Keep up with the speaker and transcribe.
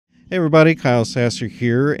Hey everybody, Kyle Sasser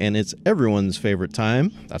here, and it's everyone's favorite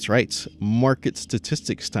time. That's right, market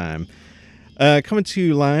statistics time. Coming to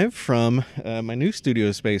you live from my new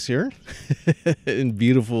studio space here in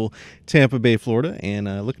beautiful Tampa Bay, Florida, and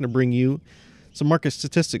looking to bring you some market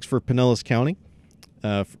statistics for Pinellas County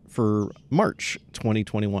for March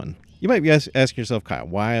 2021. You might be asking yourself, Kyle,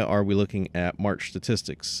 why are we looking at March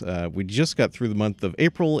statistics? We just got through the month of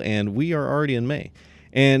April, and we are already in May.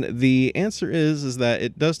 And the answer is that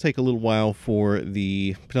it does take a little while for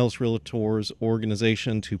the Pinellas Realtors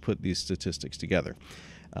organization to put these statistics together.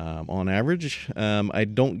 On average, I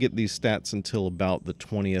don't get these stats until about the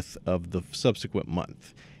 20th of the subsequent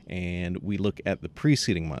month, and we look at the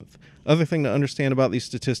preceding month. Other thing to understand about these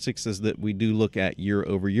statistics is that we do look at year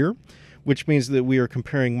over year, which means that we are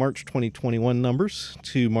comparing March 2021 numbers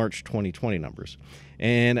to March 2020 numbers.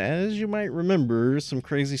 And as you might remember, some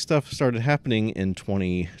crazy stuff started happening in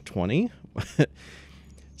 2020.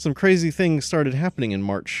 Some crazy things started happening in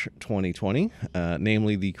March 2020,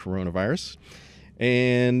 namely the coronavirus.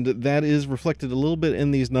 And that is reflected a little bit in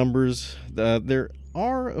these numbers. There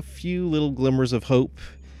are a few little glimmers of hope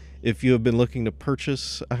if you have been looking to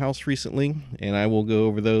purchase a house recently, and I will go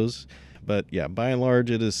over those. But yeah, by and large,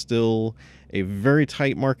 it is still a very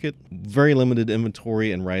tight market, very limited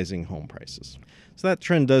inventory, and rising home prices. So that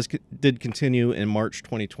trend did continue in March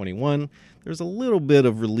 2021. There's a little bit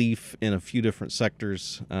of relief in a few different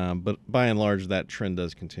sectors, but by and large, that trend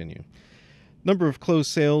does continue. Number of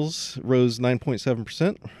closed sales rose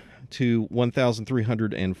 9.7% to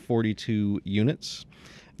 1,342 units.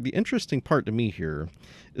 The interesting part to me here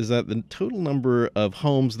is that the total number of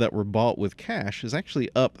homes that were bought with cash is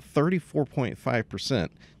actually up 34.5%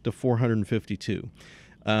 to 452.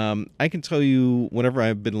 I can tell you, whenever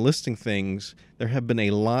I've been listing things, there have been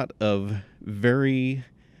a lot of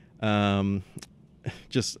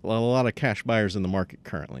just a lot of cash buyers in the market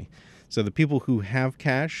currently. So the people who have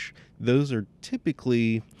cash, those are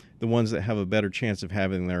typically the ones that have a better chance of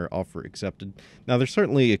having their offer accepted. Now, there's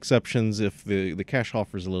certainly exceptions if the cash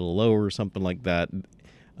offer is a little lower or something like that,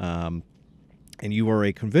 and you are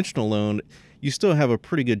a conventional loan, you still have a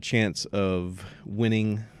pretty good chance of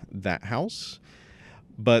winning that house.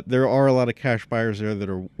 But there are a lot of cash buyers there that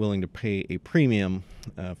are willing to pay a premium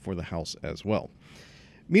for the house as well.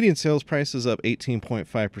 Median sales price is up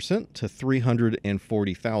 18.5% to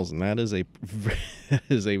 $340,000. That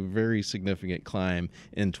is a very significant climb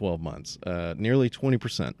in 12 months, nearly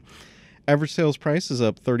 20%. Average sales price is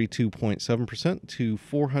up 32.7% to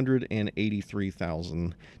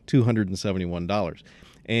 $483,271.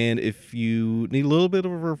 And if you need a little bit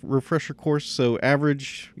of a refresher course, so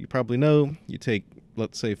average, you probably know, you take,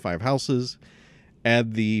 let's say, 5 houses,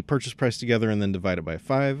 add the purchase price together, and then divide it by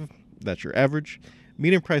 5. That's your average.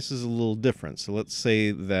 Median price is a little different. So let's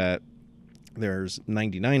say that there's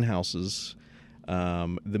 99 houses.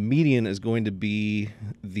 The median is going to be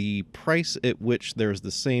the price at which there's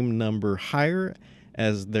the same number higher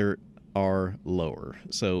as there are lower.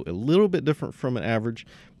 So a little bit different from an average.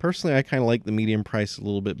 Personally, I kind of like the median price a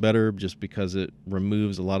little bit better just because it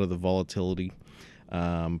removes a lot of the volatility.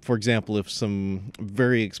 For example, if some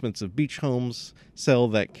very expensive beach homes sell,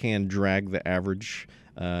 that can drag the average,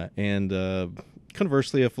 and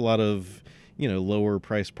conversely, if a lot of lower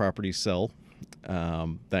price properties sell,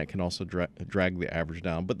 that can also drag the average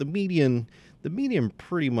down. But the median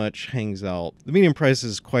pretty much hangs out. The median price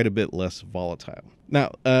is quite a bit less volatile.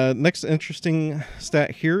 Now, next interesting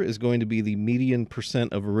stat here is going to be the median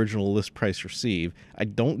percent of original list price received. I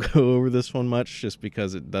don't go over this one much just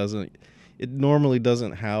because it normally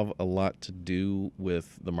doesn't have a lot to do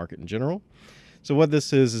with the market in general. So what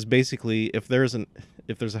this is basically if there's a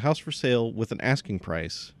house for sale with an asking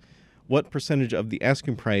price, what percentage of the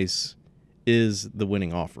asking price is the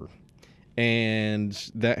winning offer? And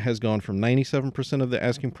that has gone from 97% of the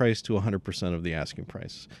asking price to 100% of the asking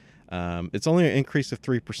price. It's only an increase of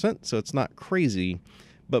 3%, so it's not crazy,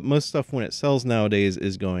 but most stuff when it sells nowadays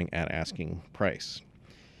is going at asking price.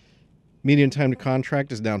 Median time to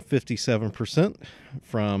contract is down 57%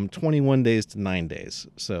 from 21 days to 9 days.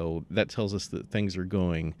 So that tells us that things are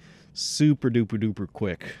going super duper duper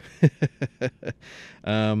quick.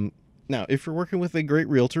 Now, if you're working with a great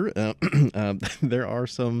realtor, there are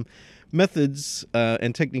some methods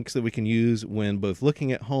and techniques that we can use when both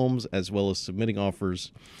looking at homes as well as submitting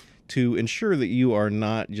offers to ensure that you are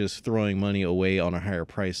not just throwing money away on a higher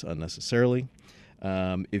price unnecessarily.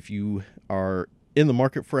 If you are in the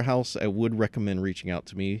market for a house, I would recommend reaching out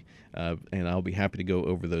to me, and I'll be happy to go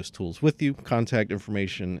over those tools with you. Contact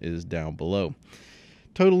information is down below.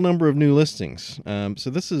 Total number of new listings. So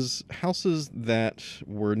this is houses that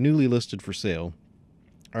were newly listed for sale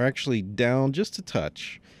are actually down just a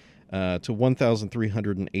touch to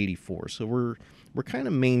 1,384. So we're kind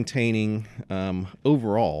of maintaining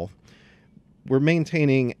overall. We're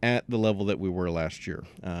maintaining at the level that we were last year,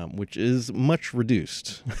 which is much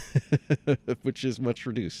reduced,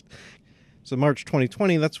 So March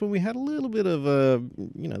 2020, that's when we had a little bit of,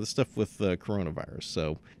 the stuff with coronavirus.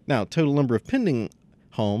 So now total number of pending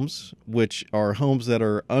homes, which are homes that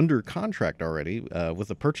are under contract already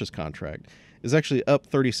with a purchase contract, is actually up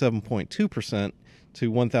 37.2%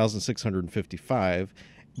 to 1,655.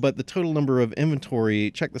 But the total number of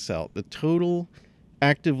inventory, check this out, the total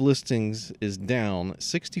active listings is down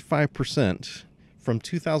 65% from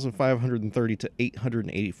 2,530 to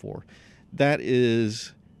 884. That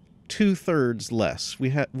is 2/3 less.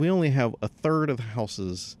 We only have a third of the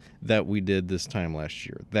houses that we did this time last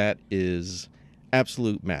year. That is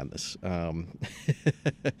absolute madness.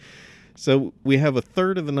 So we have a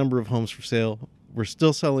third of the number of homes for sale. We're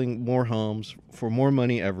still selling more homes for more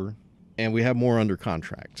money ever, and we have more under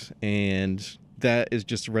contract. And that is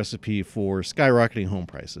just a recipe for skyrocketing home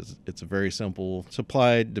prices. It's a very simple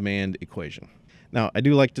supply-demand equation. Now, I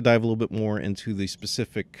do like to dive a little bit more into the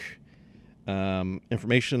specific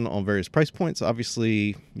information on various price points.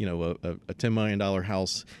 Obviously, a $10 million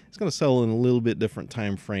house is going to sell in a little bit different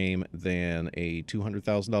time frame than a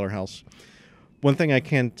 $200,000 house. One thing I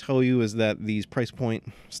can tell you is that these price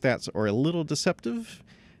point stats are a little deceptive.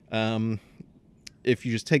 If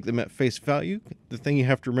you just take them at face value, the thing you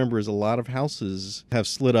have to remember is a lot of houses have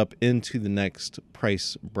slid up into the next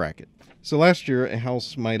price bracket. So last year, a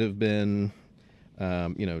house might have been,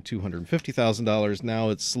 $250,000. Now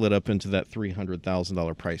it's slid up into that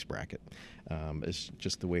 $300,000 price bracket. It's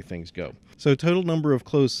just the way things go. So total number of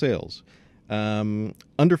closed sales.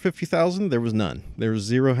 Under 50,000, there was none. There was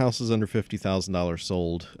 0 houses under $50,000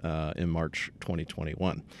 sold in March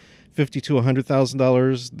 2021. $50,000 to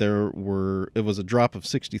 $100,000, it was a drop of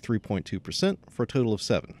 63.2% for a total of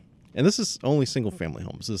 7. And this is only single family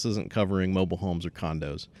homes. This isn't covering mobile homes or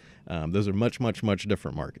condos. Those are much, much, much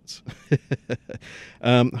different markets.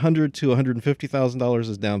 $100,000 to $150,000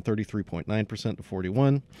 is down 33.9% to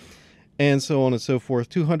 41. And so on and so forth.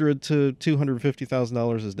 $200,000 to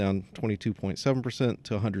 $250,000 is down 22.7%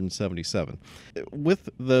 to 177. With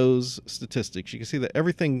those statistics, you can see that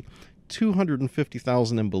everything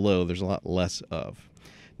 $250,000 and below, there's a lot less of.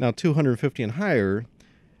 Now, $250,000 and higher,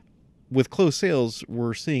 with closed sales,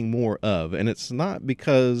 we're seeing more of. And it's not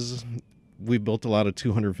because we built a lot of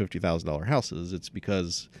 $250,000 houses. It's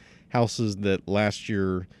because houses that last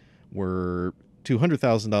year were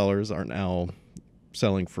 $200,000 are now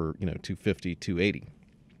selling for, $250,000, $280,000.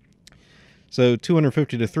 So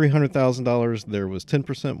 $250,000 to $300,000, there was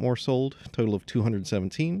 10% more sold, total of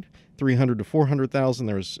 $217,000. $300,000 to $400,000,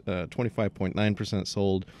 there was 25.9%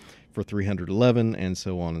 sold for $311,000, and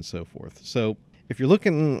so on and so forth. So if you're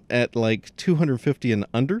looking at like $250,000 and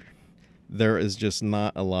under, there is just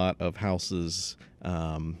not a lot of houses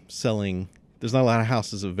selling. There's not a lot of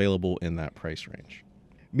houses available in that price range.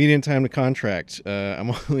 Median time to contract. I'm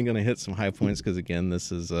only going to hit some high points because, again,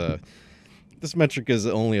 this metric is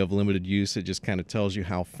only of limited use. It just kind of tells you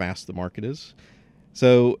how fast the market is.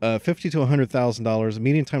 So $50,000 to $100,000.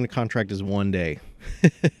 Median time to contract is 1 day.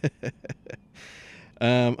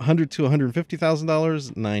 $100,000 to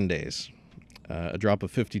 $150,000, 9 days. A drop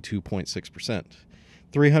of 52.6%.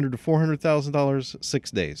 $300,000 to $400,000,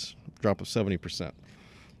 6 days. Drop of 70%.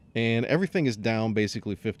 And everything is down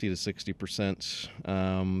basically 50 to 60%.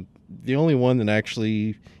 The only one that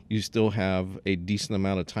actually you still have a decent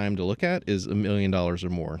amount of time to look at is $1 million or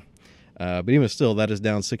more. But even still, that is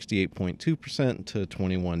down 68.2% to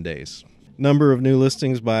 21 days. Number of new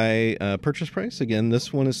listings by purchase price. Again,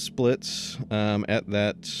 this one is split at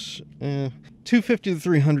that 250 to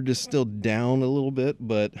 300 is still down a little bit,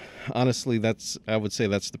 but honestly, I would say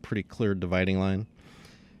that's the pretty clear dividing line.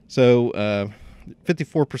 So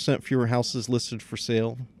 54% fewer houses listed for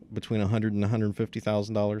sale between $100,000 and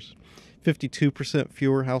 $150,000. 52%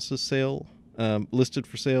 fewer houses listed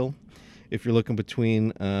for sale if you're looking between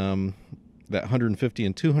that $150,000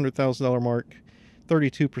 and $200,000 mark.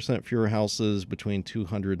 32% fewer houses between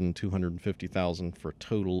 $200,000 and $250,000 for a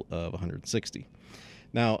total of $160,000.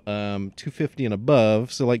 Now, $250,000 and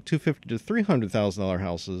above, so like $250,000 to $300,000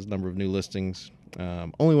 houses, number of new listings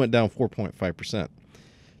only went down 4.5%.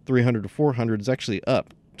 $300,000 to $400,000 is actually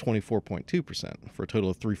up 24.2% for a total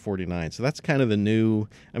of $349,000. So that's kind of the new.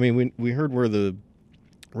 I mean, we heard where the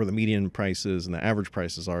median prices and the average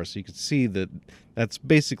prices are, so you can see that that's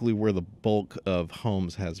basically where the bulk of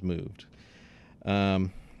homes has moved.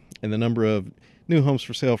 And the number of new homes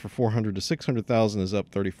for sale for $400,000 to $600,000 is up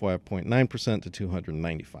 35.9% to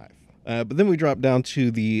 295. But then we drop down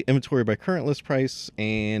to the inventory by current list price,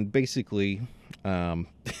 and basically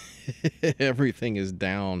everything is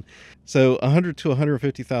down. So $100,000 to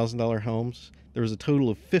 $150,000 homes, there was a total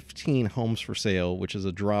of 15 homes for sale, which is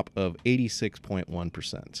a drop of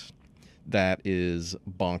 86.1%. That is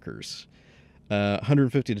bonkers.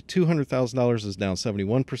 $150,000 to $200,000 is down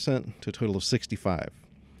 71% to a total of 65.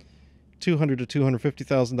 $200,000 to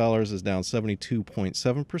 $250,000 is down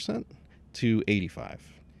 72.7% to 85.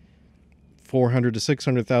 $400,000 to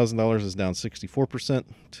 $600,000 is down 64%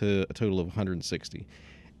 to a total of 160.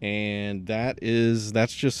 And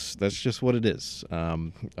that's just what it is.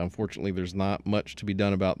 Unfortunately, there's not much to be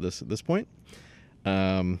done about this at this point.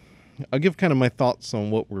 I'll give kind of my thoughts on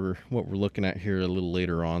what we're looking at here a little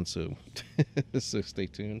later on, so so stay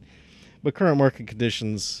tuned. But current market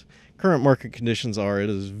conditions are, it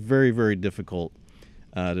is very, very difficult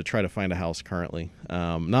to try to find a house currently.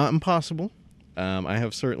 Not impossible. I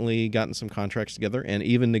have certainly gotten some contracts together and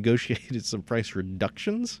even negotiated some price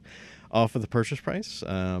reductions off of the purchase price.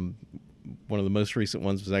 One of the most recent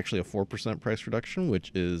ones was actually a 4% price reduction,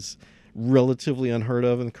 which is relatively unheard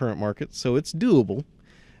of in the current market. So it's doable,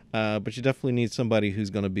 but you definitely need somebody who's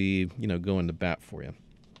going to be, going to bat for you.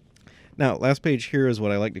 Now, last page here is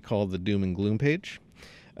what I like to call the doom and gloom page.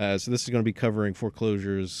 So this is going to be covering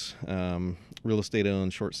foreclosures, real estate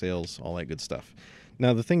owned, short sales, all that good stuff.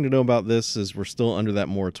 Now, the thing to know about this is we're still under that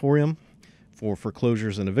moratorium for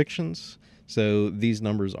foreclosures and evictions, so these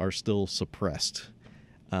numbers are still suppressed.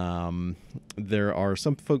 There are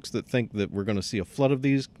some folks that think that we're going to see a flood of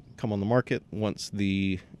these come on the market once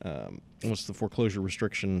the foreclosure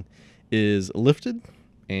restriction is lifted,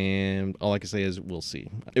 and all I can say is we'll see.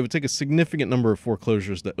 It would take a significant number of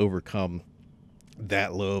foreclosures to overcome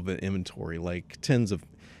that low of an inventory, like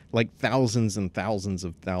thousands and thousands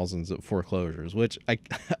of foreclosures, which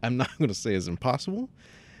I'm not going to say is impossible,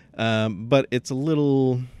 but it's a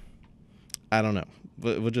little, I don't know.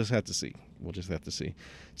 We'll just have to see.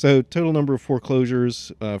 So total number of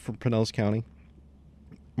foreclosures for Pinellas County,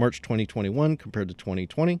 March 2021 compared to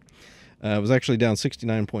 2020, was actually down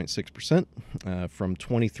 69.6% from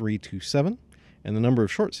 23 to 7. And the number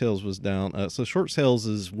of short sales was down. So short sales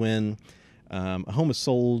is when a home is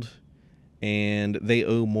sold and they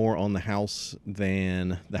owe more on the house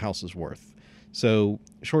than the house is worth. So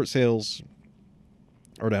short sales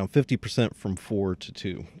are down 50% from 4 to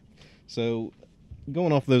 2. So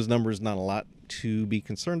going off those numbers, not a lot to be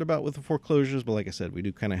concerned about with the foreclosures, but like I said, we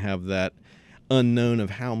do kind of have that unknown of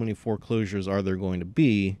how many foreclosures are there going to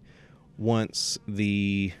be once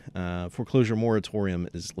the foreclosure moratorium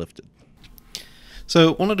is lifted.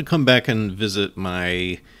 So I wanted to come back and visit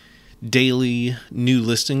my daily new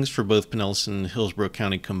listings for both Pinellas and Hillsborough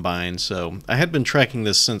County combined. So I had been tracking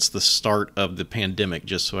this since the start of the pandemic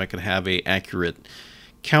just so I could have a accurate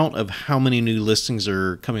count of how many new listings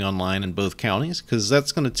are coming online in both counties, because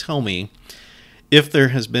that's going to tell me if there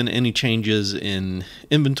has been any changes in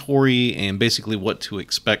inventory and basically what to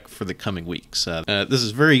expect for the coming weeks. This is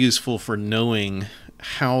very useful for knowing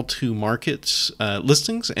how to market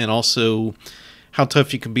listings, and also how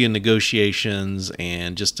tough you can be in negotiations,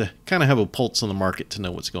 and just to kind of have a pulse on the market to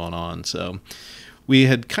know what's going on. So we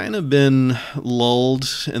had kind of been lulled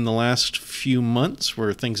in the last few months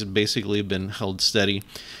where things had basically been held steady.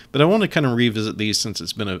 But I want to kind of revisit these since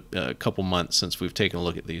it's been a couple months since we've taken a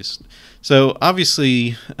look at these. So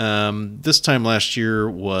obviously, this time last year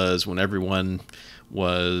was when everyone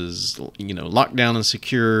was, locked down and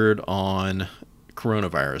secured on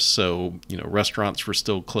coronavirus. So, restaurants were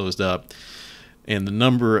still closed up, and the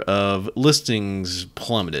number of listings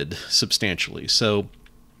plummeted substantially. So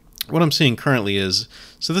what I'm seeing currently is,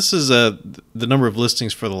 so this is the number of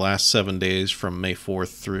listings for the last 7 days from May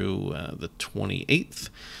 4th through the 28th.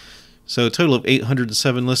 So a total of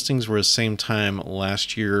 807 listings, whereas same time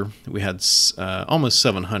last year we had almost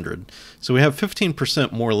 700. So we have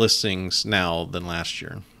 15% more listings now than last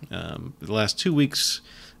year. The last 2 weeks,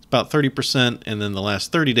 about 30%, and then the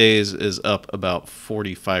last 30 days is up about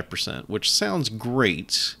 45%, which sounds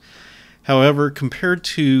great. However, compared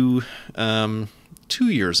to 2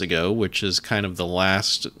 years ago, which is kind of the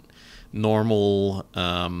last normal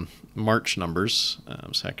March numbers,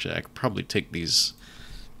 so actually I could probably take these,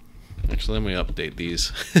 actually let me update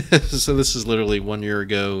these. So this is literally 1 year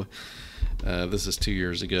ago, this is 2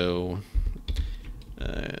 years ago,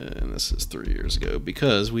 and this is 3 years ago,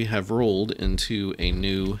 because we have rolled into a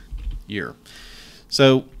new year.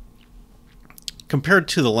 So compared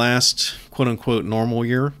to the last quote-unquote normal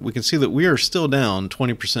year, we can see that we are still down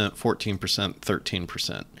 20%, 14%,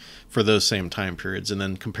 13% for those same time periods. And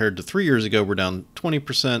then compared to 3 years ago, we're down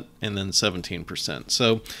 20% and then 17%.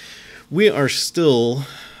 So We are still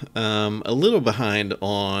a little behind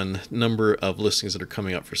on number of listings that are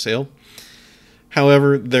coming up for sale.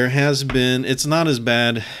 However, it's not as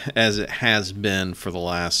bad as it has been for the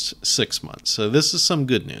last 6 months. So this is some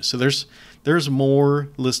good news. So there's more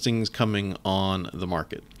listings coming on the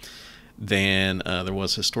market than there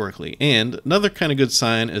was historically. And another kind of good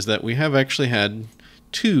sign is that we have actually had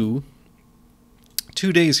two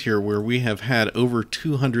days here where we have had over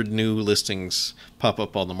 200 new listings pop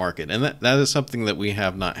up on the market. And that is something that we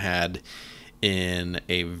have not had in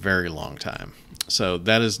a very long time. So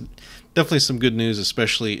that is definitely some good news,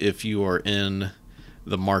 especially if you are in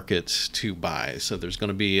the market to buy. So there's going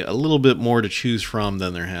to be a little bit more to choose from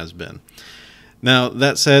than there has been. Now,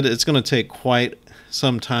 that said, it's going to take quite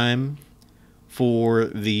some time for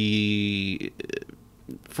these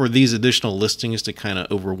additional listings to kind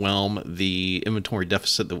of overwhelm the inventory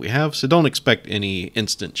deficit that we have. So don't expect any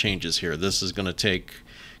instant changes here. This is going to take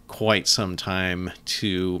quite some time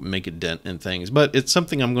to make a dent in things, but it's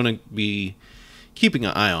something I'm going to be keeping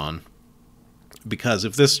an eye on, because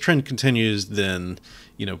if this trend continues, then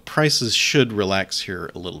prices should relax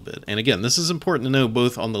here a little bit. And again, this is important to know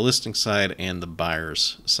both on the listing side and the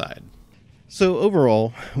buyer's side. So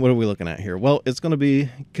overall, what are we looking at here? Well, it's going to be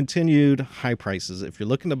continued high prices. If you're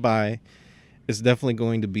looking to buy, it's definitely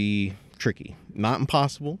going to be tricky. Not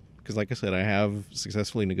impossible, because like I said, I have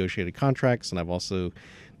successfully negotiated contracts, and I've also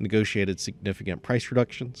negotiated significant price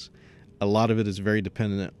reductions. A lot of it is very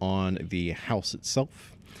dependent on the house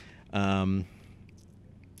itself.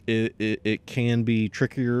 It can be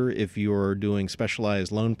trickier if you're doing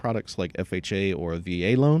specialized loan products like FHA or a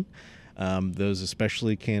VA loan. Those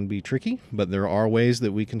especially can be tricky, but there are ways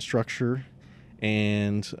that we can structure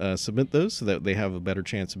and submit those so that they have a better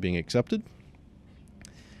chance of being accepted.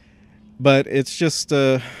 But it's just,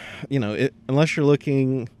 unless you're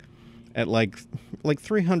looking at like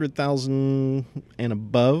 300,000 and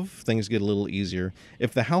above, things get a little easier.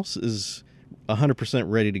 If the house is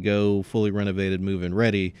 100% ready to go, fully renovated, move-in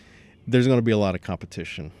ready, there's going to be a lot of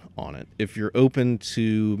competition on it. If you're open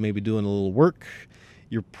to maybe doing a little work,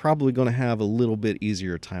 you're probably going to have a little bit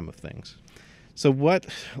easier time of things. So what's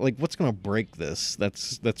going to break this?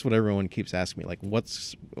 That's what everyone keeps asking me.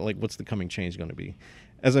 What's the coming change going to be?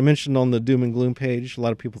 As I mentioned on the doom and gloom page, a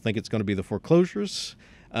lot of people think it's going to be the foreclosures.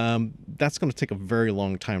 That's going to take a very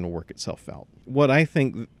long time to work itself out. What I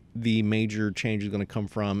think the major change is going to come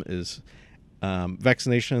from is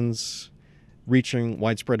vaccinations reaching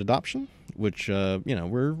widespread adoption, which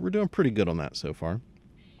we're doing pretty good on that so far.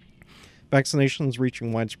 Vaccinations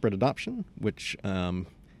reaching widespread adoption, which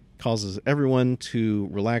causes everyone to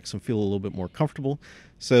relax and feel a little bit more comfortable.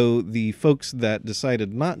 So the folks that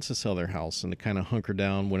decided not to sell their house and to kind of hunker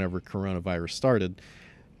down whenever coronavirus started,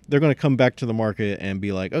 they're going to come back to the market and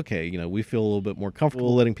be like, okay, we feel a little bit more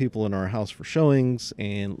comfortable letting people in our house for showings,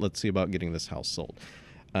 and let's see about getting this house sold.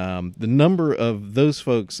 The number of those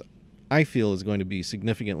folks, I feel, is going to be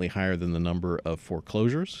significantly higher than the number of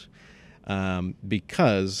foreclosures,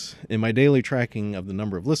 because in my daily tracking of the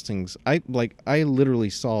number of listings, I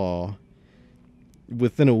literally saw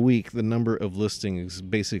within a week the number of listings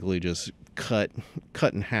basically just cut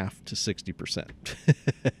in half to 60%.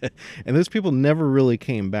 And those people never really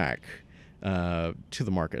came back to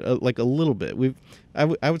the market, like a little bit.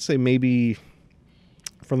 I would say maybe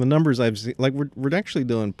from the numbers I've seen, we're actually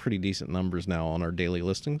doing pretty decent numbers now on our daily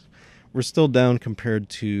listings. We're still down compared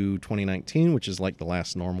to 2019, which is like the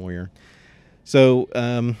last normal year. So,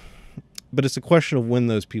 but it's a question of when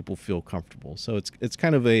those people feel comfortable. So it's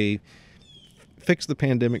kind of a fix the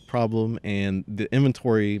pandemic problem, and the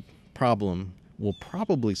inventory problem will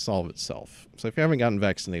probably solve itself. So if you haven't gotten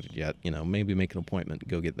vaccinated yet, maybe make an appointment to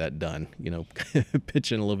go get that done,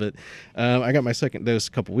 pitch in a little bit. I got my second dose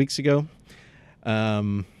a couple weeks ago.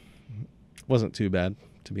 Wasn't too bad,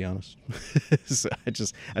 to be honest. So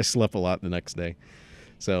I slept a lot the next day.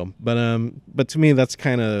 So, but to me, that's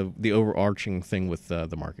kind of the overarching thing with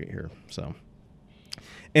the market here. So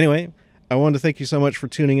anyway, I wanted to thank you so much for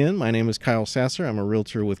tuning in. My name is Kyle Sasser. I'm a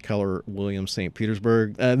realtor with Keller Williams Saint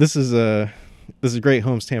Petersburg. This is Great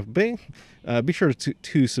Homes Tampa Bay. Be sure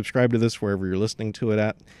to subscribe to this wherever you're listening to it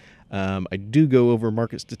at. I do go over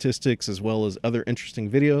market statistics as well as other interesting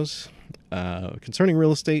videos concerning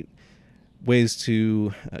real estate, ways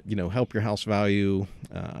to help your house value,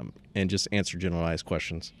 and just answer generalized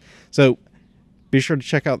questions. So be sure to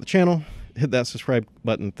check out the channel, hit that subscribe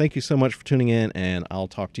button. Thank you so much for tuning in, and I'll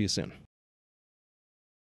talk to you soon.